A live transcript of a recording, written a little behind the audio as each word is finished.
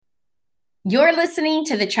You're listening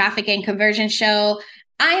to the Traffic and Conversion Show.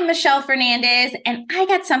 I'm Michelle Fernandez, and I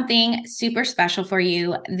got something super special for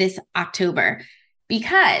you this October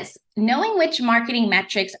because knowing which marketing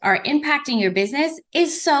metrics are impacting your business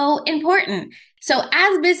is so important. So,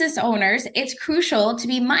 as business owners, it's crucial to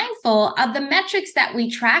be mindful of the metrics that we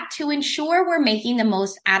track to ensure we're making the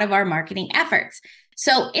most out of our marketing efforts.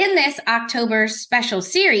 So, in this October special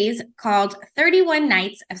series called 31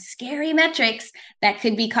 Nights of Scary Metrics That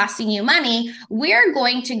Could Be Costing You Money, we're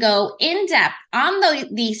going to go in depth on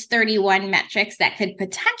these 31 metrics that could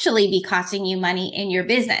potentially be costing you money in your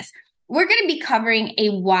business. We're going to be covering a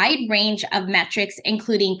wide range of metrics,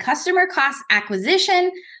 including customer cost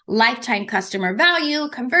acquisition, lifetime customer value,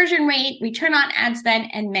 conversion rate, return on ad spend,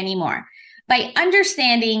 and many more. By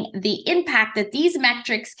understanding the impact that these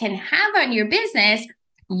metrics can have on your business,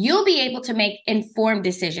 you'll be able to make informed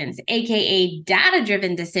decisions, aka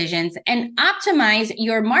data-driven decisions, and optimize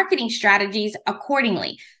your marketing strategies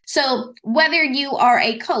accordingly. So whether you are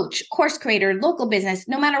a coach, course creator, local business,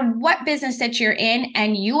 no matter what business that you're in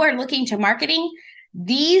and you are looking to marketing,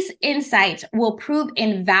 these insights will prove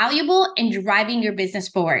invaluable in driving your business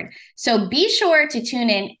forward. So be sure to tune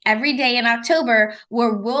in every day in October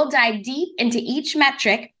where we'll dive deep into each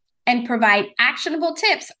metric and provide actionable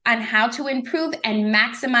tips on how to improve and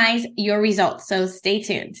maximize your results. So stay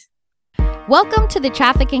tuned. Welcome to the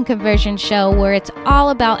Traffic and Conversion Show, where it's all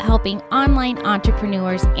about helping online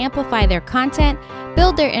entrepreneurs amplify their content,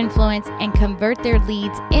 build their influence, and convert their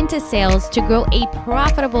leads into sales to grow a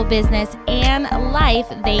profitable business and life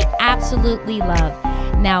they absolutely love.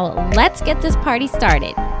 Now, let's get this party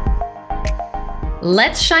started.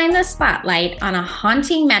 Let's shine the spotlight on a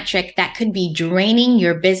haunting metric that could be draining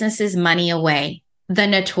your business's money away: the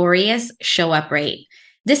notorious show-up rate.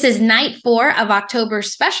 This is night 4 of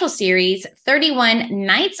October's special series, 31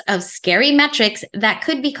 Nights of Scary Metrics That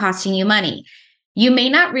Could Be Costing You Money. You may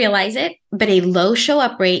not realize it, but a low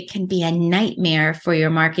show-up rate can be a nightmare for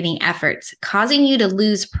your marketing efforts, causing you to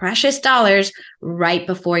lose precious dollars right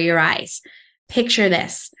before your eyes. Picture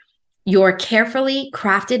this. Your carefully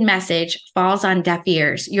crafted message falls on deaf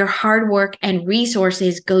ears. Your hard work and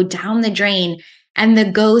resources go down the drain, and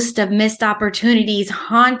the ghost of missed opportunities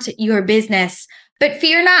haunt your business. But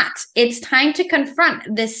fear not, it's time to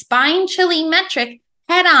confront this spine-chilling metric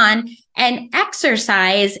head on and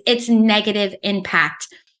exercise its negative impact.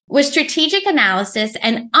 With strategic analysis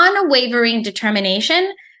and unwavering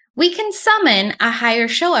determination, we can summon a higher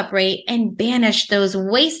show-up rate and banish those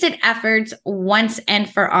wasted efforts once and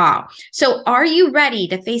for all. So are you ready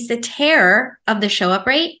to face the terror of the show-up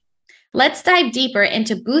rate? Let's dive deeper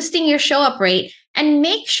into boosting your show-up rate and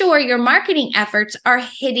make sure your marketing efforts are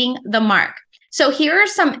hitting the mark. So here are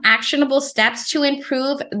some actionable steps to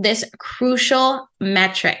improve this crucial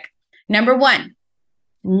metric. Number 1,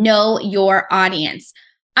 know your audience.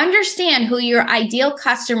 Understand who your ideal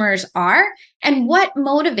customers are and what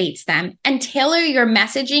motivates them, and tailor your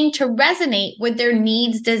messaging to resonate with their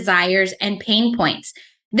needs, desires, and pain points.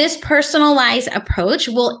 This personalized approach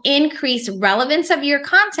will increase relevance of your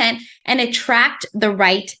content and attract the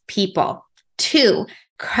right people. 2,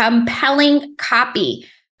 compelling copy.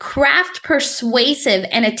 Craft persuasive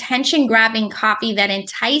and attention-grabbing copy that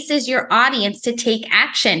entices your audience to take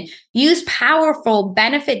action. Use powerful,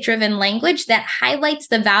 benefit-driven language that highlights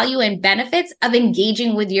the value and benefits of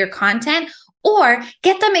engaging with your content, or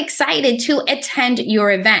get them excited to attend your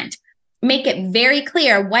event. Make it very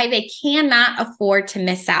clear why they cannot afford to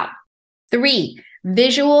miss out. 3,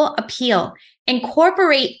 visual appeal.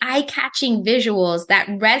 Incorporate eye-catching visuals that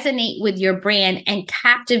resonate with your brand and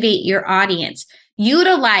captivate your audience.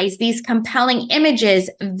 Utilize these compelling images,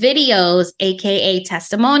 videos, aka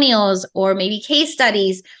testimonials, or maybe case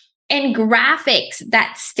studies, and graphics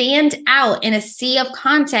that stand out in a sea of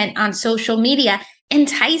content on social media,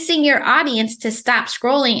 enticing your audience to stop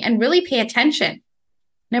scrolling and really pay attention.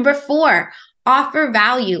 Number 4, offer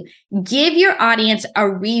value. Give your audience a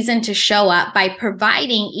reason to show up by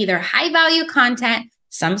providing either high value content,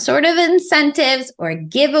 some sort of incentives or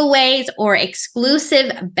giveaways or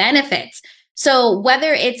exclusive benefits. So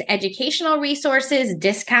whether it's educational resources,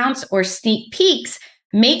 discounts, or sneak peeks,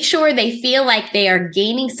 make sure they feel like they are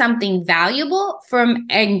gaining something valuable from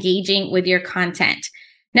engaging with your content.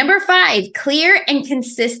 Number 5, clear and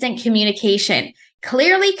consistent communication.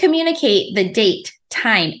 Clearly communicate the date,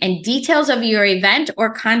 time, and details of your event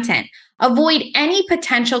or content. Avoid any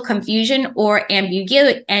potential confusion or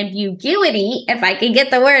ambiguity, if I can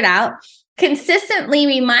get the word out. Consistently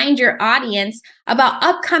remind your audience about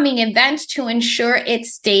upcoming events to ensure it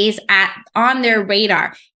stays on their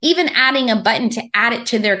radar. Even adding a button to add it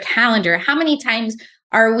to their calendar. How many times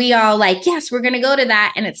Are we all like, yes, we're going to go to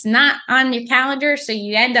that, and it's not on your calendar, so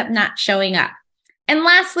you end up not showing up? And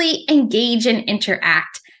lastly, engage and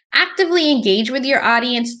interact. Actively engage with your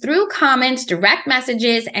audience through comments, direct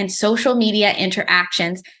messages, and social media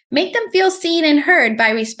interactions. Make them feel seen and heard by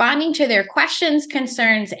responding to their questions,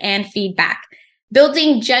 concerns, and feedback.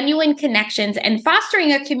 Building genuine connections and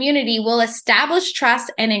fostering a community will establish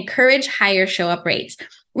trust and encourage higher show-up rates.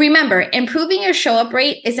 Remember, improving your show-up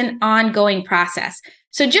rate is an ongoing process.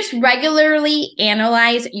 So just regularly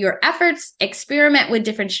analyze your efforts, experiment with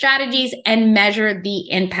different strategies, and measure the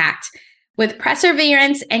impact. With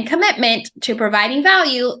perseverance and commitment to providing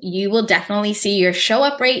value, you will definitely see your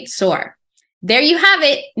show-up rate soar. There you have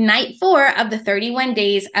it, night 4 of the 31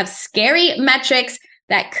 days of scary metrics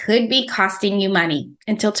that could be costing you money.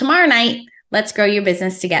 Until tomorrow night, let's grow your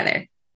business together.